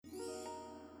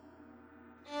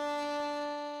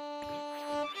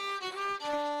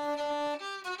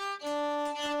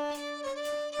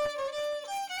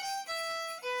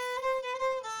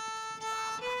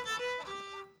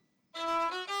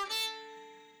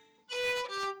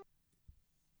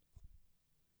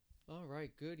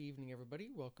right, good evening,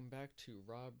 everybody. Welcome back to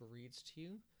Rob Reads to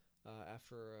You.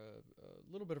 After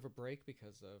a little bit of a break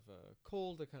because of a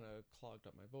cold that kind of clogged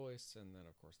up my voice, and then,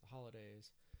 of course, the holidays.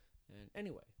 And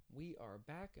anyway, we are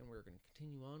back, and we're going to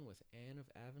continue on with Anne of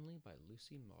Avonlea by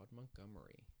Lucy Maud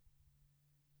Montgomery.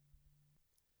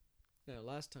 Now,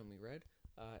 last time we read,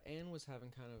 Anne was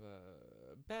having kind of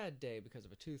a bad day because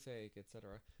of a toothache,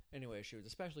 etc. Anyway, she was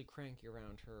especially cranky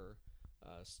around her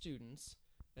students.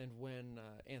 And when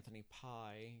Anthony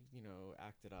Pye,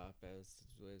 acted up as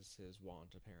was his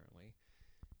wont, apparently,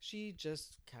 she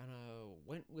just kind of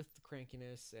went with the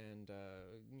crankiness and,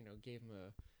 gave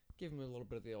him a little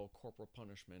bit of the old corporal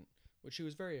punishment, which he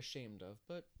was very ashamed of,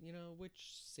 but,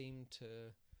 which seemed to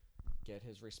get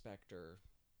his respect or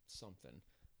something.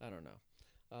 I don't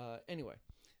know. Anyway,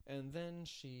 and then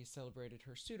she celebrated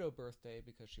her pseudo-birthday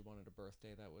because she wanted a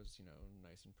birthday that was,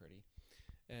 nice and pretty.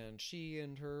 And she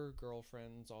and her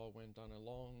girlfriends all went on a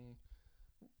long,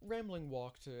 rambling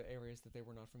walk to areas that they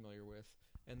were not familiar with,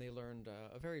 and they learned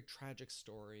a very tragic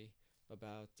story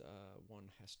about one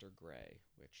Hester Gray,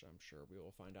 which I'm sure we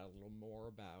will find out a little more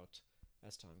about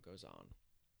as time goes on.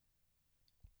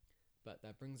 But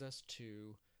that brings us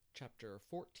to chapter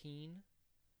 14,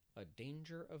 A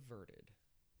Danger Averted.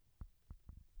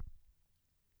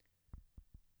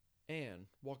 Anne,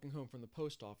 walking home from the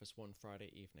post office one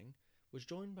Friday evening, was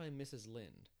joined by Mrs.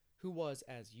 Lynde, who was,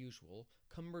 as usual,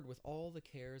 cumbered with all the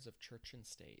cares of church and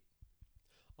state.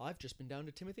 "I've just been down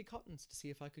to Timothy Cotton's to see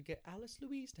if I could get Alice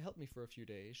Louise to help me for a few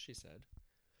days," she said.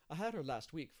 "I had her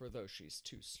last week, for though she's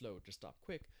too slow to stop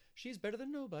quick, she's better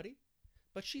than nobody.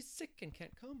 But she's sick and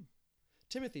can't come.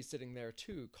 Timothy's sitting there,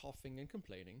 too, coughing and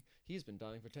complaining. He's been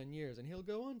dying for 10 years, and he'll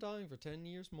go on dying for 10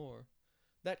 years more.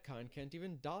 That kind can't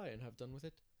even die and have done with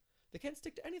it. They can't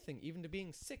stick to anything, even to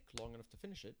being sick, long enough to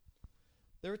finish it.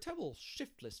 They're a terrible,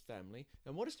 shiftless family,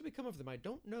 and what is to become of them I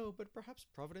don't know, but perhaps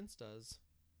Providence does."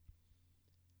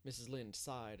 Mrs. Lynde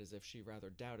sighed as if she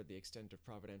rather doubted the extent of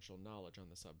providential knowledge on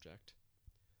the subject.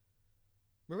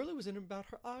 "Marilla was in about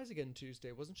her eyes again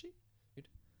Tuesday, wasn't she?"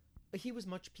 "He was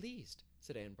much pleased,"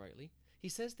 said Anne brightly. "He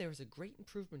says there is a great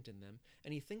improvement in them,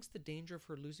 and he thinks the danger of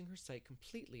her losing her sight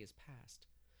completely is past.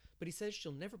 But he says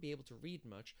she'll never be able to read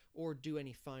much or do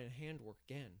any fine handwork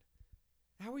again.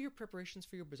 How are your preparations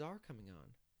for your bazaar coming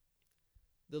on?"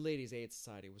 The Ladies' Aid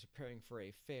Society was preparing for a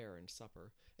fair and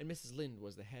supper, and Mrs. Lynde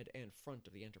was the head and front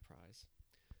of the enterprise.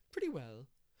 "Pretty well.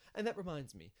 And that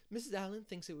reminds me, Mrs. Allen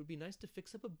thinks it would be nice to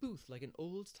fix up a booth like an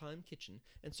old-time kitchen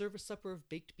and serve a supper of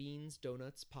baked beans,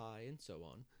 doughnuts, pie, and so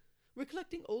on. We're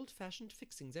collecting old-fashioned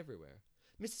fixings everywhere.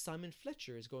 Mrs. Simon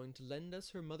Fletcher is going to lend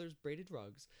us her mother's braided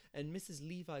rugs, and Mrs.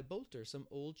 Levi Bolter some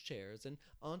old chairs, and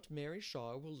Aunt Mary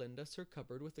Shaw will lend us her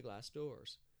cupboard with the glass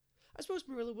doors. I suppose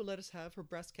Marilla will let us have her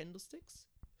brass candlesticks.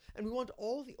 And we want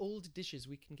all the old dishes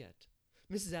we can get.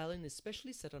 Mrs. Allen is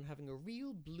specially set on having a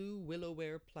real blue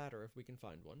willowware platter if we can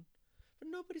find one. But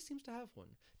nobody seems to have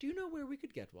one. Do you know where we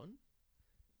could get one?"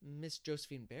 "Miss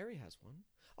Josephine Barry has one.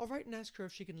 I'll write and ask her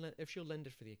if she'll lend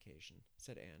it for the occasion,"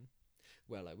 said Anne.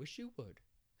 "Well, I wish you would.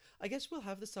 I guess we'll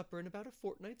have the supper in about a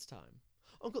fortnight's time.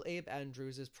 Uncle Abe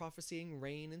Andrews is prophesying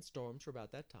rain and storms for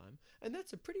about that time, and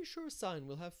that's a pretty sure sign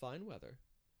we'll have fine weather."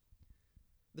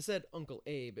 The said Uncle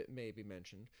Abe, it may be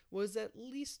mentioned, was at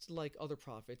least like other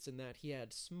prophets in that he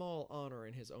had small honor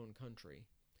in his own country.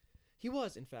 He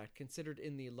was, in fact, considered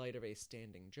in the light of a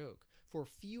standing joke, for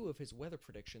few of his weather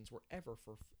predictions were ever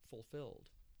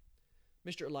fulfilled.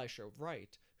 Mr. Elisha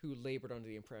Wright, who labored under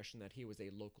the impression that he was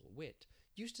a local wit,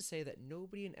 used to say that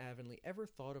nobody in Avonlea ever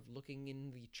thought of looking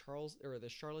in the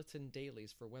Charlatan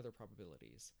dailies for weather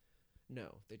probabilities.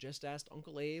 No, they just asked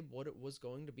Uncle Abe what it was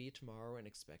going to be tomorrow and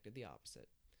expected the opposite.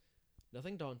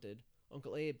 Nothing daunted,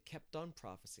 Uncle Abe kept on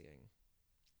prophesying.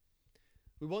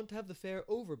 "We want to have the fair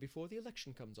over before the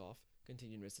election comes off,"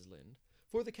 continued Mrs. Lynde,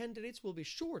 "for the candidates will be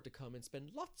sure to come and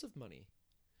spend lots of money.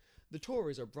 The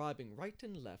Tories are bribing right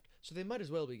and left, so they might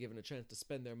as well be given a chance to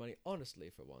spend their money honestly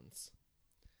for once."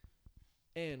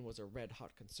 Anne was a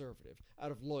red-hot conservative,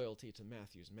 out of loyalty to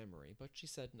Matthew's memory, but she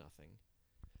said nothing.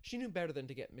 She knew better than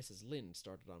to get Mrs. Lynde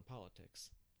started on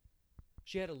politics.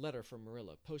 She had a letter from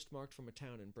Marilla, postmarked from a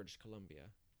town in British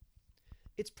Columbia.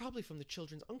 "It's probably from the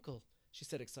children's uncle," she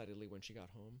said excitedly when she got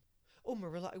home. "Oh,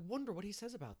 Marilla, I wonder what he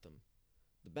says about them."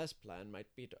 "The best plan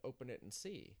might be to open it and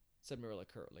see," said Marilla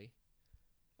curtly.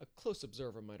 A close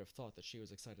observer might have thought that she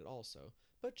was excited also,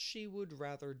 but she would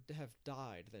rather have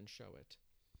died than show it.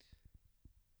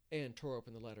 Anne tore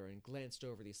open the letter and glanced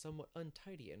over the somewhat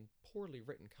untidy and poorly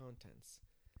written contents.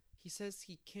 "He says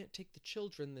he can't take the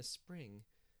children this spring.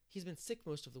 He's been sick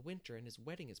most of the winter, and his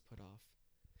wedding is put off.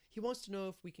 He wants to know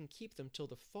if we can keep them till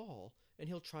the fall, and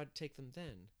he'll try to take them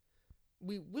then.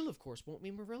 We will, of course, won't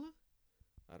we, Marilla?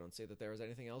 I don't see that there is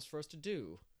anything else for us to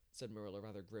do, said Marilla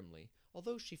rather grimly,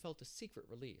 although she felt a secret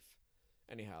relief.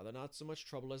 Anyhow, they're not so much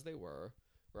trouble as they were,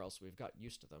 or else we've got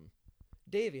used to them.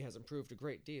 Davy has improved a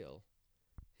great deal.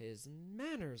 His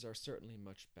manners are certainly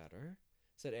much better,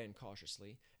 said Anne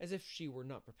cautiously, as if she were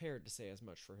not prepared to say as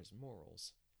much for his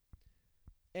morals.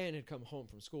 Anne had come home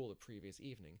from school the previous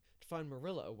evening to find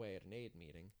Marilla away at an aid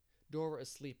meeting, Dora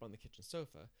asleep on the kitchen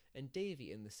sofa, and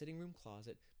Davy in the sitting-room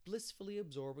closet blissfully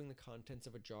absorbing the contents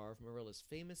of a jar of Marilla's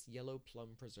famous yellow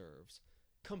plum preserves.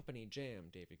 Company jam,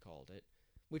 Davy called it,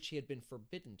 which he had been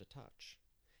forbidden to touch.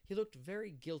 He looked very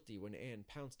guilty when Anne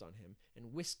pounced on him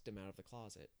and whisked him out of the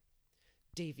closet.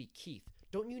 Davy Keith,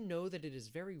 don't you know that it is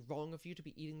very wrong of you to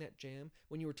be eating that jam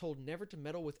when you were told never to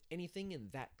meddle with anything in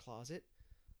that closet?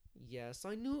 Yes,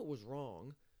 I knew it was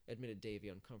wrong, admitted Davy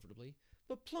uncomfortably,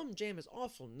 but plum jam is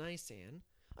awful nice, Anne.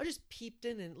 I just peeped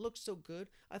in and it looked so good,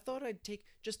 I thought I'd take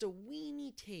just a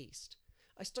weeny taste.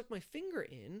 I stuck my finger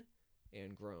in,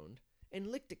 Anne groaned, and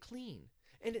licked it clean,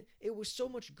 and it was so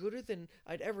much gooder than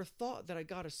I'd ever thought that I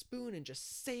got a spoon and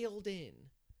just sailed in.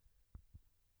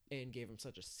 Anne gave him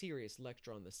such a serious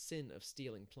lecture on the sin of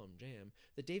stealing plum jam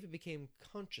that Davy became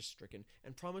conscience-stricken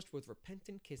and promised with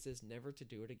repentant kisses never to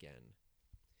do it again.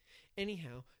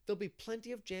 Anyhow, there'll be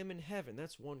plenty of jam in heaven,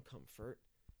 that's one comfort,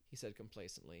 he said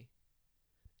complacently.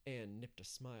 Anne nipped a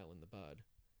smile in the bud.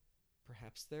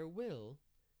 Perhaps there will,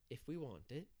 if we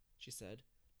want it, she said.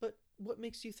 But what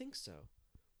makes you think so?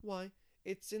 Why,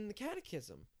 it's in the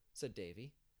catechism, said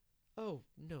Davy. Oh,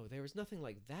 no, there is nothing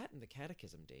like that in the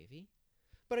catechism, Davy.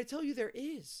 But I tell you there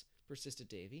is, persisted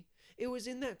Davy. It was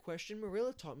in that question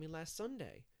Marilla taught me last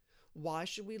Sunday. Why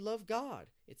should we love God,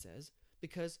 it says,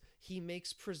 because he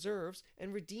makes preserves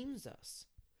and redeems us.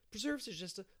 Preserves is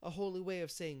just a holy way of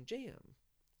saying jam.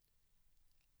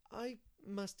 I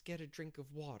must get a drink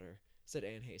of water, said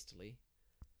Anne hastily.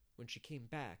 When she came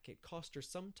back, it cost her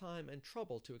some time and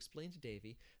trouble to explain to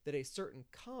Davy that a certain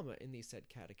comma in the said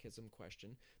catechism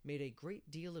question made a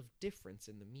great deal of difference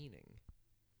in the meaning.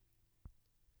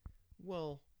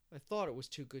 Well, I thought it was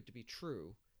too good to be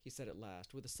true, he said at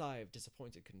last, with a sigh of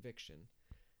disappointed conviction.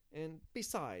 And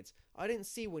besides, I didn't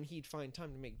see when he'd find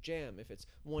time to make jam if it's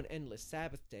one endless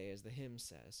Sabbath day, as the hymn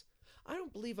says. I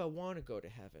don't believe I want to go to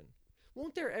heaven.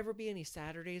 Won't there ever be any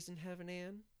Saturdays in heaven,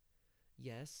 Anne?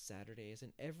 Yes, Saturdays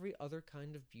and every other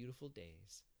kind of beautiful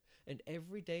days. And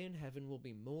every day in heaven will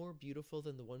be more beautiful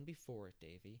than the one before it,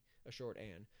 Davy, assured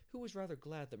Anne, who was rather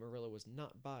glad that Marilla was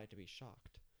not by to be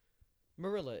shocked.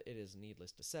 Marilla, it is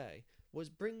needless to say, was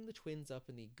bringing the twins up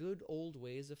in the good old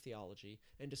ways of theology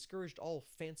and discouraged all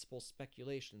fanciful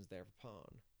speculations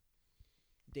thereupon.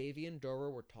 Davy and Dora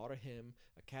were taught a hymn,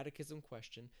 a catechism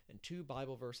question, and 2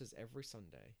 Bible verses every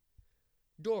Sunday.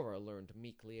 Dora learned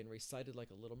meekly and recited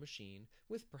like a little machine,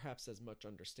 with perhaps as much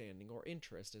understanding or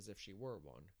interest as if she were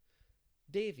one.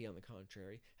 Davy, on the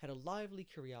contrary, had a lively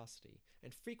curiosity,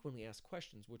 and frequently asked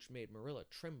questions which made Marilla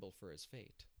tremble for his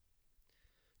fate.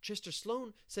 Chester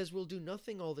Sloane says we'll do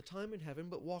nothing all the time in heaven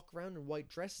but walk around in white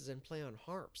dresses and play on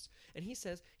harps, and he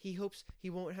says he hopes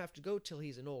he won't have to go till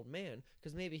he's an old man,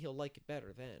 'cause maybe he'll like it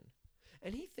better then.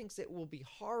 And he thinks it will be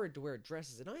horrid to wear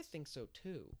dresses, and I think so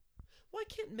too. Why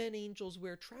can't men angels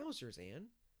wear trousers,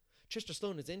 Anne? Chester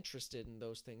Sloane is interested in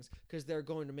those things 'cause they're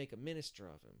going to make a minister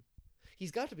of him.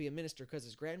 He's got to be a minister 'cause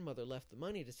his grandmother left the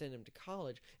money to send him to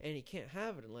college, and he can't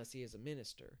have it unless he is a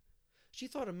minister. She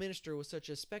thought a minister was such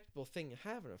a respectable thing to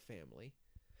have in a family.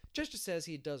 Chester says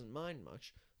he doesn't mind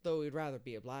much, though he'd rather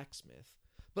be a blacksmith.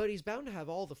 But he's bound to have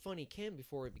all the fun he can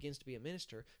before he begins to be a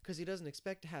minister, 'cause he doesn't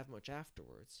expect to have much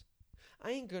afterwards.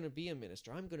 I ain't going to be a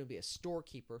minister. I'm going to be a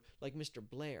storekeeper like Mr.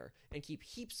 Blair and keep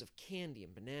heaps of candy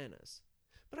and bananas.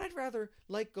 But I'd rather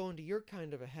like going to your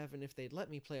kind of a heaven if they'd let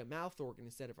me play a mouth organ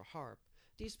instead of a harp.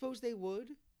 Do you suppose they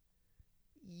would?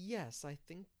 Yes, I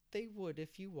think they would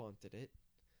if you wanted it,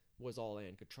 was all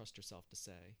Anne could trust herself to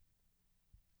say.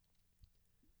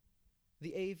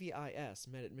 The AVIS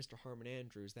met at Mr. Harmon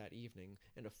Andrews that evening,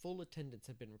 and a full attendance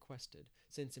had been requested,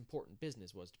 since important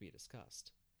business was to be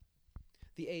discussed.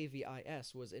 The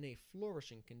AVIS was in a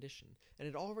flourishing condition, and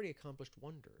had already accomplished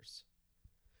wonders.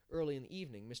 Early in the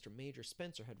evening, Mr. Major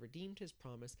Spencer had redeemed his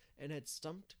promise, and had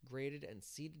stumped, graded, and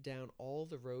seeded down all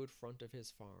the road front of his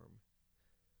farm.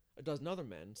 A dozen other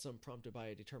men, some prompted by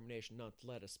a determination not to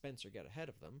let a Spencer get ahead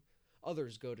of them,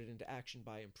 others goaded into action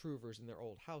by improvers in their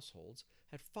old households,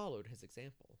 had followed his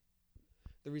example.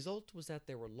 The result was that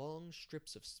there were long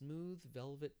strips of smooth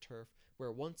velvet turf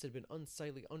where once had been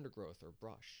unsightly undergrowth or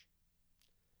brush.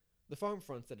 The farm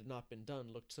fronts that had not been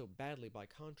done looked so badly by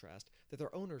contrast that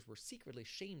their owners were secretly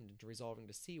shamed into resolving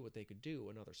to see what they could do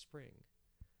another spring.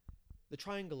 The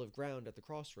triangle of ground at the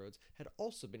crossroads had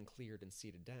also been cleared and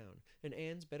seeded down, and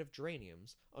Anne's bed of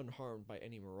geraniums, unharmed by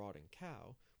any marauding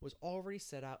cow, was already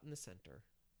set out in the center.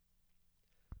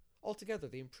 Altogether,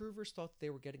 the improvers thought they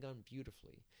were getting on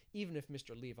beautifully, even if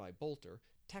Mr. Levi Bolter,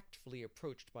 tactfully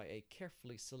approached by a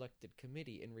carefully selected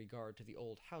committee in regard to the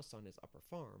old house on his upper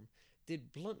farm,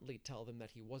 did bluntly tell them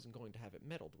that he wasn't going to have it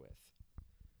meddled with.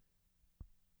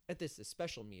 At this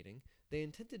especial meeting, they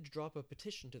intended to drop a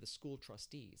petition to the school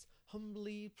trustees,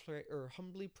 humbly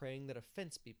praying that a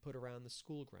fence be put around the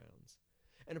school grounds.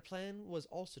 And a plan was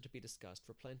also to be discussed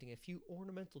for planting a few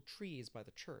ornamental trees by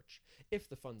the church, if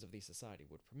the funds of the society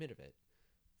would permit of it.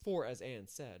 For, as Anne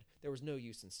said, there was no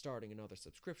use in starting another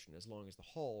subscription as long as the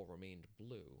hall remained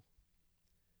blue.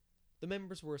 The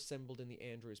members were assembled in the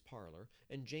Andrews parlor,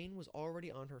 and Jane was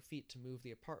already on her feet to move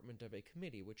the apartment of a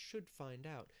committee which should find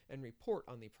out and report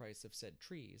on the price of said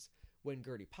trees, when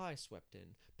Gertie Pye swept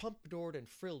in, pompadoured and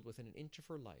frilled within an inch of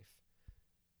her life.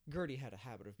 Gertie had a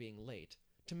habit of being late,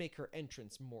 to make her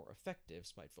entrance more effective,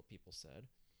 spiteful people said.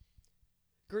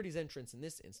 Gertie's entrance in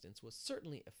this instance was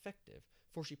certainly effective,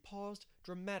 for she paused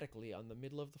dramatically on the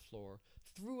middle of the floor,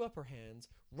 threw up her hands,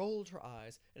 rolled her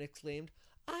eyes, and exclaimed,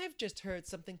 "I've just heard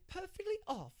something perfectly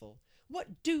awful.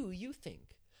 What do you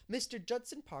think? Mr.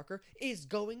 Judson Parker is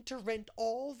going to rent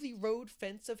all the road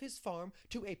fence of his farm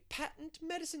to a patent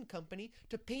medicine company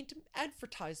to paint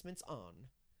advertisements on."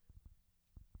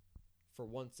 For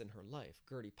once in her life,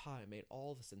 Gertie Pye made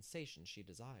all the sensation she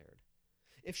desired.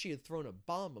 If she had thrown a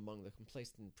bomb among the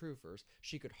complacent improvers,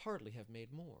 she could hardly have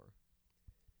made more.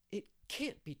 "It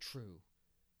can't be true,"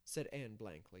 said Anne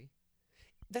blankly.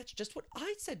 "That's just what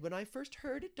I said when I first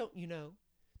heard it, don't you know?"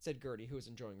 said Gertie, who was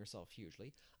enjoying herself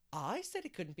hugely. "I said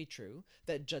it couldn't be true,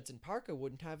 that Judson Parker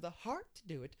wouldn't have the heart to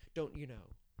do it, don't you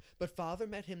know? But Father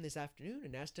met him this afternoon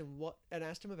and asked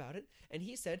him about it, and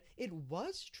he said it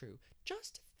was true.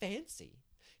 Just fancy!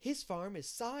 His farm is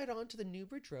side on to the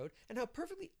Newbridge Road, and how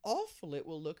perfectly awful it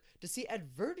will look to see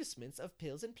advertisements of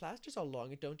pills and plasters all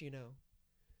along it, don't you know?"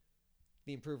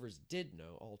 The improvers did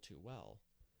know all too well.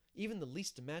 Even the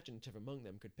least imaginative among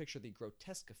them could picture the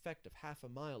grotesque effect of half a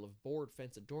mile of board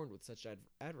fence adorned with such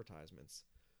advertisements.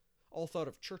 All thought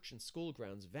of church and school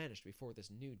grounds vanished before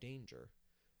this new danger.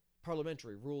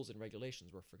 Parliamentary rules and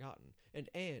regulations were forgotten, and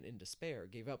Anne, in despair,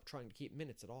 gave up trying to keep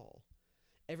minutes at all.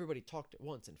 Everybody talked at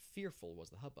once, and fearful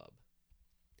was the hubbub.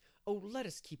 "Oh, let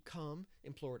us keep calm,"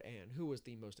 implored Anne, who was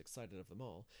the most excited of them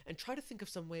all, "and try to think of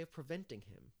some way of preventing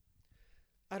him."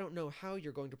 "I don't know how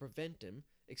you're going to prevent him,"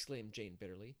 exclaimed Jane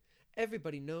bitterly.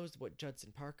 "Everybody knows what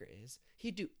Judson Parker is.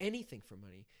 He'd do anything for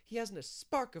money. He hasn't a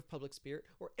spark of public spirit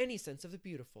or any sense of the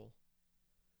beautiful."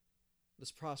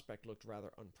 This prospect looked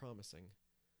rather unpromising.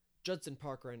 Judson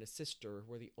Parker and his sister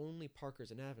were the only Parkers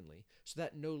in Avonlea, so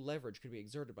that no leverage could be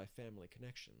exerted by family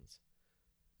connections.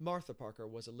 Martha Parker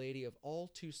was a lady of all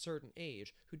too certain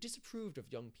age who disapproved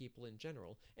of young people in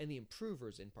general, and the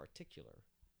improvers in particular.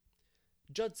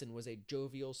 Judson was a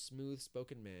jovial,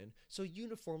 smooth-spoken man, so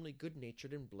uniformly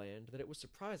good-natured and bland that it was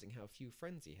surprising how few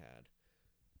friends he had.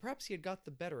 Perhaps he had got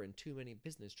the better in too many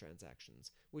business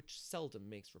transactions, which seldom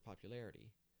makes for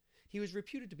popularity. He was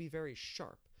reputed to be very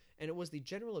sharp, and it was the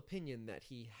general opinion that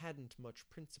he hadn't much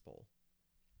principle.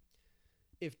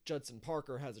 "If Judson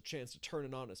Parker has a chance to turn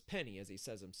an honest penny, as he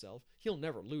says himself, he'll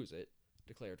never lose it,"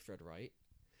 declared Fred Wright.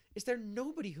 "Is there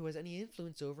nobody who has any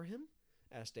influence over him?"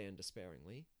 asked Anne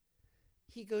despairingly.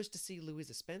 "He goes to see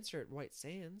Louisa Spencer at White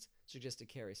Sands," suggested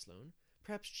Carrie Sloane.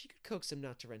 "Perhaps she could coax him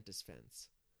not to rent his fence."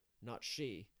 "Not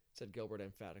she," said Gilbert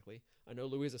emphatically. "I know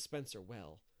Louisa Spencer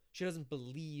well. She doesn't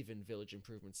believe in village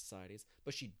improvement societies,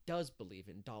 but she does believe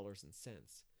in dollars and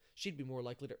cents. She'd be more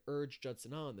likely to urge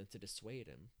Judson on than to dissuade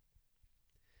him."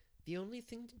 "The only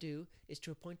thing to do is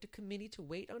to appoint a committee to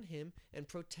wait on him and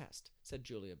protest," said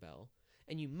Julia Bell.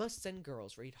 "And you must send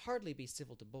girls, for he'd hardly be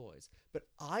civil to boys. But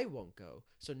I won't go,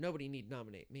 so nobody need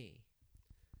nominate me."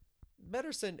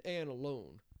 "Better send Anne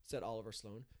alone," said Oliver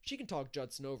Sloane. "She can talk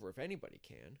Judson over if anybody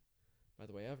can." By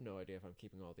the way, I have no idea if I'm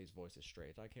keeping all these voices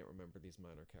straight. I can't remember these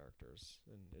minor characters,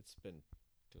 and it's been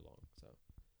too long, so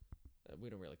we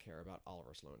don't really care about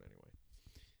Oliver Sloane anyway.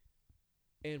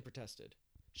 Anne protested.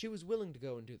 She was willing to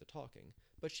go and do the talking,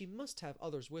 but she must have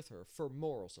others with her for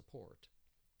moral support.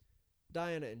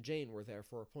 Diana and Jane were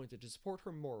therefore appointed to support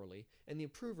her morally, and the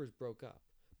improvers broke up,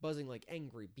 buzzing like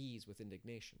angry bees with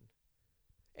indignation.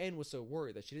 Anne was so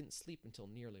worried that she didn't sleep until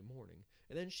nearly morning,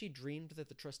 and then she dreamed that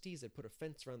the trustees had put a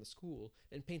fence around the school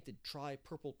and painted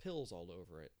tri-purple pills all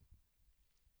over it.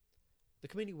 The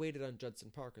committee waited on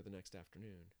Judson Parker the next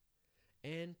afternoon.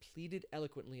 Anne pleaded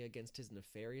eloquently against his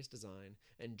nefarious design,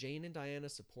 and Jane and Diana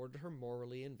supported her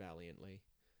morally and valiantly.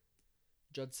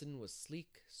 Judson was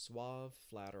sleek, suave,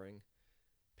 flattering,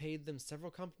 paid them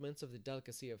several compliments of the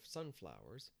delicacy of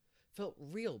sunflowers, felt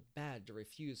real bad to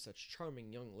refuse such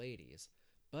charming young ladies,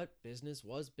 but business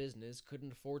was business,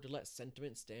 couldn't afford to let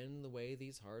sentiment stand in the way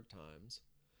these hard times.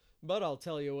 "But I'll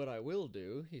tell you what I will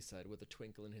do," he said with a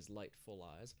twinkle in his light, full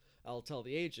eyes. "I'll tell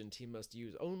the agent he must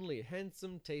use only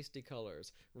handsome, tasty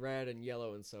colors, red and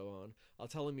yellow and so on. I'll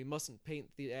tell him he mustn't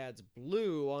paint the ads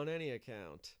blue on any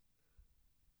account."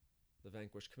 The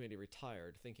vanquished committee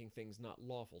retired, thinking things not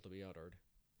lawful to be uttered.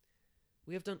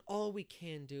 "We have done all we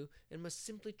can do, and must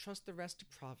simply trust the rest to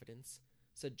Providence,"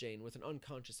 said Jane with an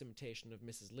unconscious imitation of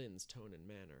Mrs. Lynde's tone and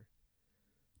manner.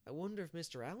 "I wonder if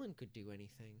Mr. Allen could do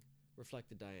anything,"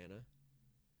 reflected Diana.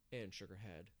 Anne shook her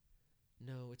head.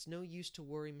 "No, it's no use to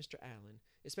worry Mr. Allen,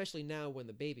 especially now when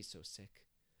the baby's so sick.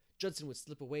 Judson would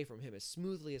slip away from him as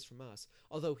smoothly as from us,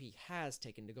 although he has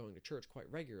taken to going to church quite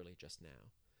regularly just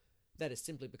now. That is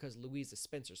simply because Louisa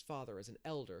Spencer's father is an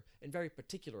elder and very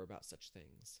particular about such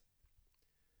things."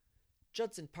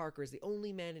 "Judson Parker is the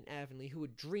only man in Avonlea who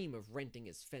would dream of renting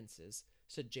his fences,"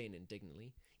 said Jane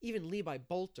indignantly. "Even Levi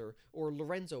Bolter or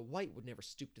Lorenzo White would never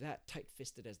stoop to that,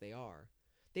 tight-fisted as they are.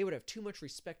 They would have too much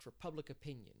respect for public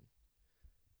opinion."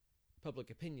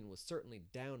 Public opinion was certainly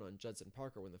down on Judson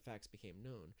Parker when the facts became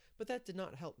known, but that did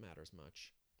not help matters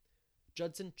much.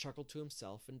 Judson chuckled to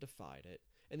himself and defied it,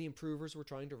 and the improvers were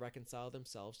trying to reconcile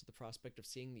themselves to the prospect of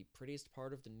seeing the prettiest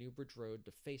part of the Newbridge Road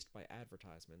defaced by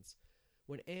advertisements,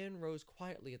 when Anne rose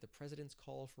quietly at the president's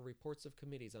call for reports of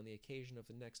committees on the occasion of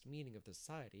the next meeting of the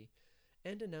society,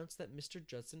 and announced that Mr.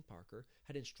 Judson Parker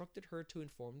had instructed her to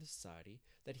inform the society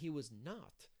that he was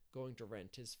not going to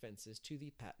rent his fences to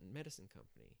the Patent Medicine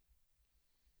Company.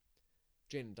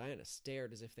 Jane and Diana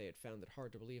stared as if they had found it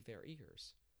hard to believe their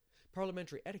ears.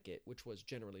 Parliamentary etiquette, which was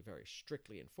generally very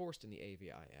strictly enforced in the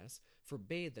AVIS,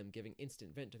 forbade them giving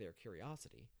instant vent to their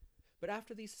curiosity, but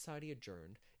after the society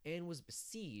adjourned, Anne was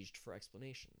besieged for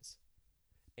explanations.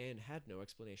 Anne had no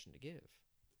explanation to give.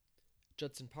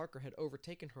 Judson Parker had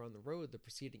overtaken her on the road the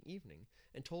preceding evening,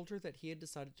 and told her that he had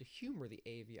decided to humor the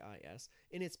AVIS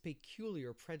in its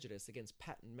peculiar prejudice against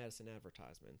patent medicine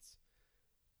advertisements.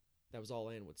 That was all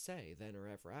Anne would say, then or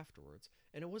ever afterwards,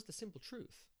 and it was the simple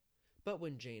truth. But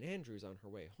when Jane Andrews, on her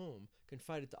way home,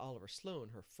 confided to Oliver Sloane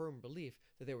her firm belief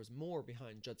that there was more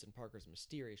behind Judson Parker's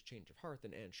mysterious change of heart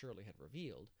than Anne Shirley had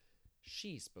revealed,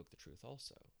 she spoke the truth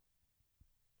also.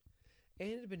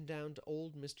 Anne had been down to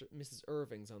old Mrs.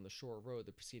 Irving's on the shore road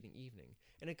the preceding evening,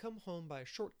 and had come home by a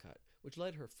short-cut which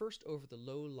led her first over the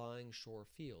low-lying shore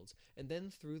fields, and then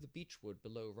through the beechwood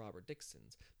below Robert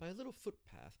Dixon's, by a little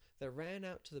footpath that ran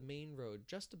out to the main road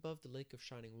just above the Lake of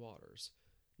Shining Waters,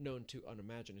 known to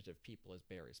unimaginative people as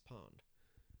Barry's Pond.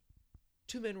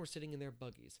 Two men were sitting in their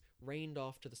buggies, reined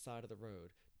off to the side of the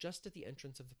road, just at the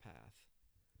entrance of the path.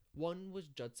 One was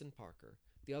Judson Parker,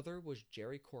 the other was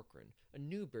Jerry Corcoran, a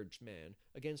Newbridge man,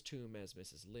 against whom, as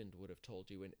Mrs. Lynde would have told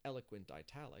you in eloquent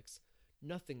italics,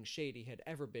 nothing shady had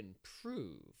ever been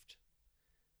proved.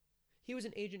 He was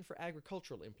an agent for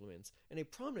agricultural implements, and a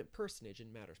prominent personage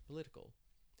in matters political.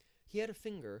 He had a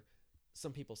finger,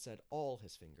 some people said all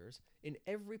his fingers, in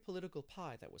every political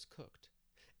pie that was cooked,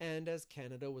 and as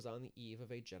Canada was on the eve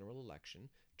of a general election,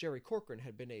 Jerry Corcoran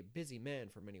had been a busy man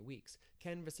for many weeks,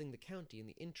 canvassing the county in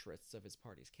the interests of his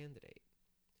party's candidate.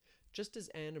 Just as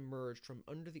Anne emerged from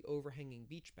under the overhanging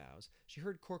beech boughs, she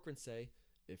heard Corcoran say,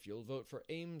 "If you'll vote for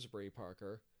Amesbury,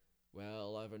 Parker,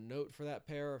 well, I've a note for that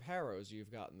pair of harrows you've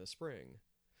got in the spring.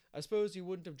 I suppose you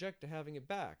wouldn't object to having it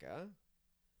back, eh?"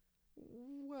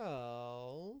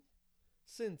 "Well,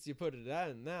 since you put it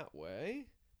in that way,"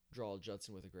 drawled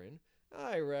Judson with a grin,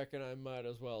 "I reckon I might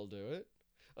as well do it.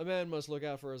 A man must look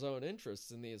out for his own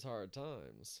interests in these hard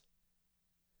times."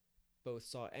 Both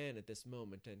saw Anne at this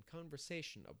moment, and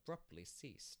conversation abruptly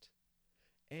ceased.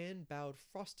 Anne bowed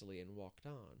frostily and walked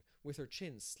on, with her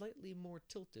chin slightly more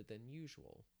tilted than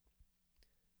usual.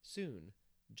 Soon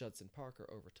Judson Parker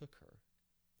overtook her.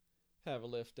 "Have a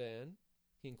lift, Anne?"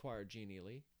 he inquired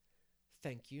genially.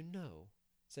 "Thank you, no,"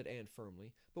 said Anne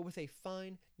firmly, but with a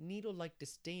fine, needle-like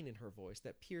disdain in her voice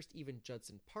that pierced even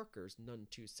Judson Parker's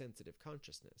none-too-sensitive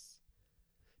consciousness.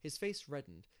 His face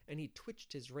reddened, and he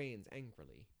twitched his reins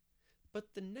angrily.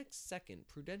 But the next second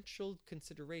prudential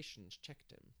considerations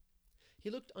checked him. He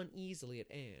looked uneasily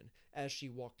at Anne, as she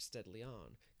walked steadily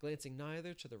on, glancing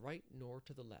neither to the right nor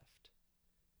to the left.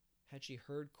 Had she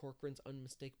heard Corcoran's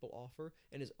unmistakable offer,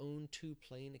 and his own too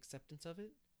plain acceptance of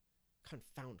it?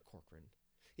 Confound Corcoran!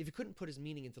 If he couldn't put his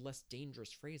meaning into less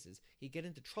dangerous phrases, he'd get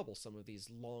into trouble some of these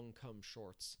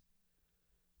long-come-shorts.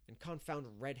 And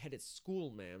confound red-headed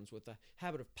schoolma'ams with the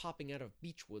habit of popping out of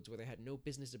beechwoods where they had no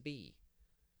business to be.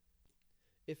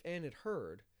 If Anne had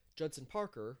heard, Judson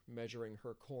Parker, measuring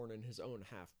her corn in his own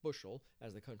half bushel,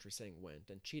 as the country saying went,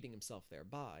 and cheating himself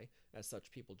thereby, as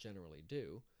such people generally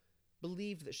do,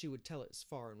 believed that she would tell it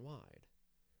far and wide.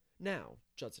 Now,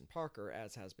 Judson Parker,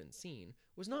 as has been seen,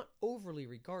 was not overly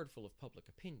regardful of public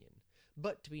opinion,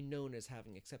 but to be known as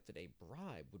having accepted a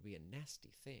bribe would be a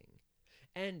nasty thing.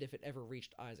 And if it ever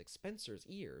reached Isaac Spencer's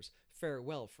ears,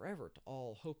 farewell forever to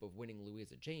all hope of winning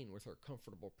Louisa Jane with her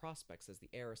comfortable prospects as the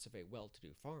heiress of a well-to-do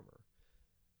farmer.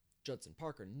 Judson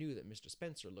Parker knew that Mr.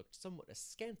 Spencer looked somewhat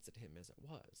askance at him as it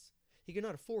was. He could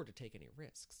not afford to take any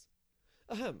risks.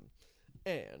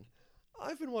 Anne,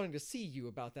 I've been wanting to see you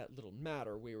about that little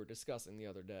matter we were discussing the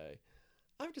other day.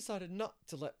 I've decided not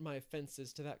to let my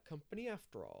offenses to that company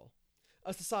after all.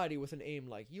 A society with an aim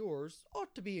like yours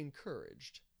ought to be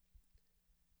encouraged.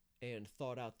 Anne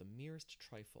thought out the merest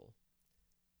trifle.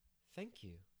 "Thank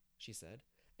you," she said.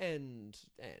 And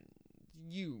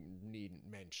you needn't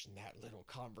mention that little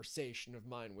conversation of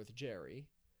mine with Jerry."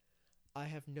 "I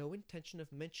have no intention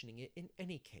of mentioning it in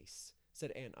any case," said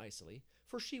Anne icily,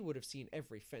 for she would have seen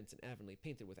every fence in Avonlea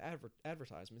painted with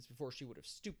advertisements before she would have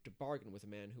stooped to bargain with a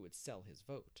man who would sell his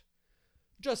vote.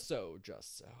 Just so,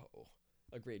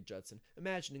 agreed Judson,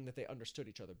 imagining that they understood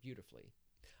each other beautifully.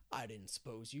 "I didn't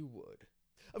suppose you would.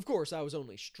 Of course, I was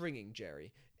only stringing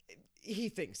Jerry. He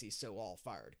thinks he's so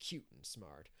all-fired cute and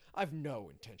smart. I've no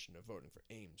intention of voting for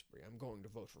Amesbury. I'm going to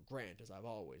vote for Grant, as I've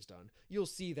always done. You'll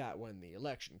see that when the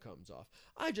election comes off.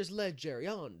 I just led Jerry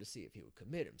on to see if he would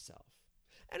commit himself.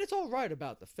 And it's all right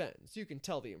about the fence. You can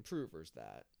tell the improvers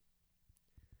that."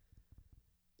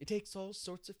 "It takes all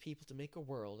sorts of people to make a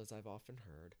world, as I've often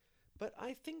heard. But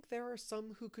I think there are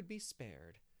some who could be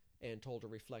spared," Anne told her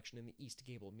reflection in the East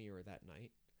Gable mirror that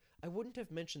night. "I wouldn't have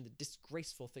mentioned the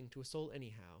disgraceful thing to a soul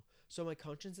anyhow, so my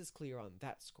conscience is clear on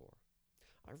that score.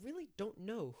 I really don't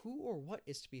know who or what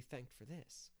is to be thanked for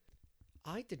this.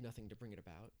 I did nothing to bring it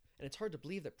about, and it's hard to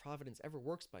believe that Providence ever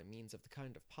works by means of the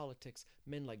kind of politics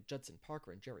men like Judson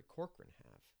Parker and Jerry Corcoran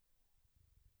have."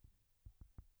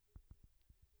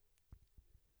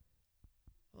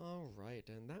 All right,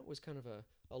 and that was kind of a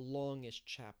longish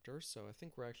chapter, so I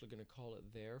think we're actually going to call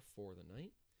it there for the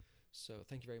night. So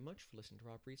thank you very much for listening to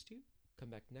Rob Reads to You. Come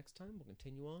back next time. We'll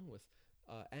continue on with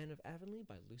Anne of Avonlea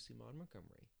by Lucy Maud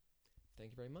Montgomery.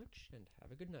 Thank you very much, and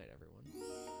have a good night, everyone.